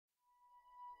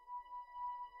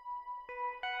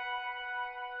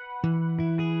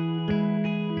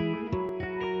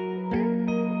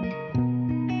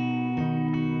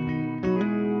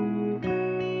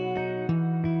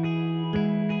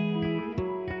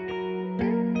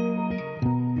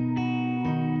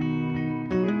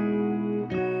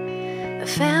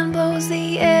fan blows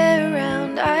the air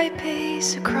around, I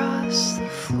pace across the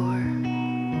floor.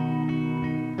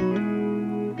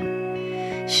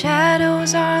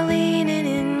 Shadows are leaning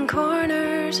in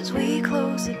corners as we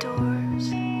close the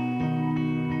doors.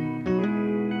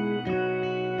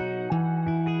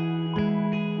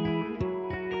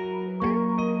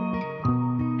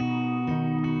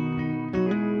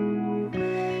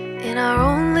 In our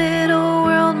own little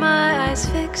world, my eyes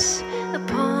fix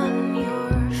upon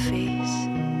your face.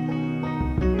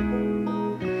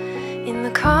 In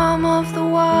the calm of the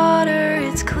water,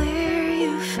 it's clear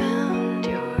you found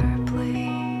your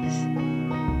place.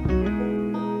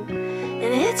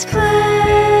 And it's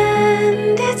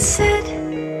planned, it's set,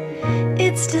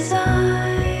 it's designed,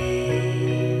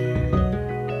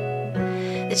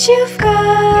 that you've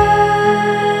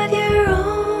got your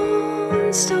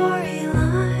own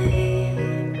storyline.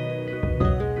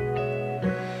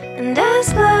 And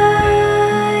as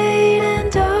light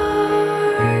and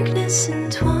darkness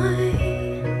entwine,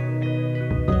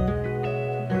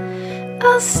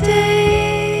 I'll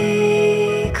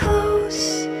stay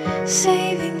close,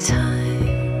 saving time.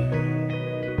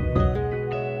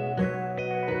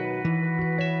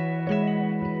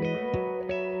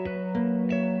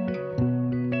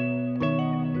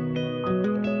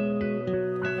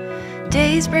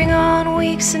 Days bring on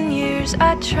weeks and years,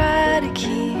 I try to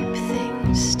keep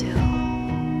things still,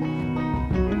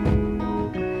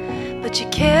 but you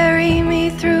carry me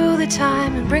through the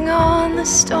time and bring on the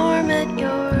storm at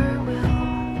your will.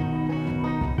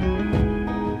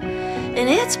 And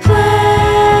it's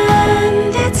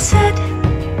planned, it's set,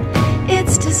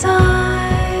 it's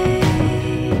designed,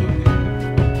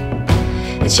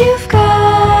 that you've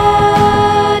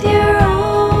got your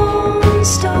own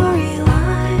storyline.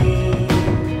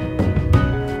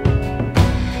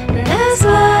 And as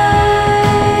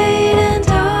light and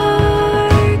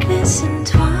darkness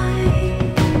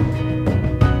entwine,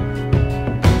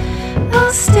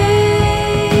 I'll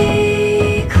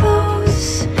stay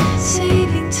close,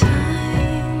 saving time.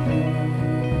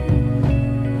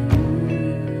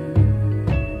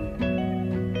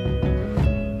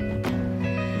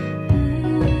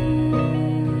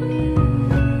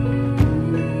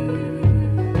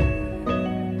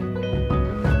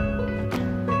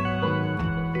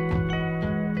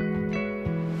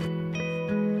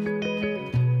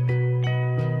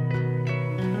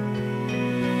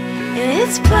 And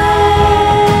it's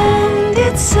planned,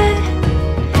 it's set,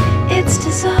 it's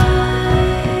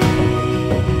designed,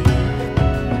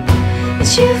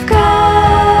 that you've got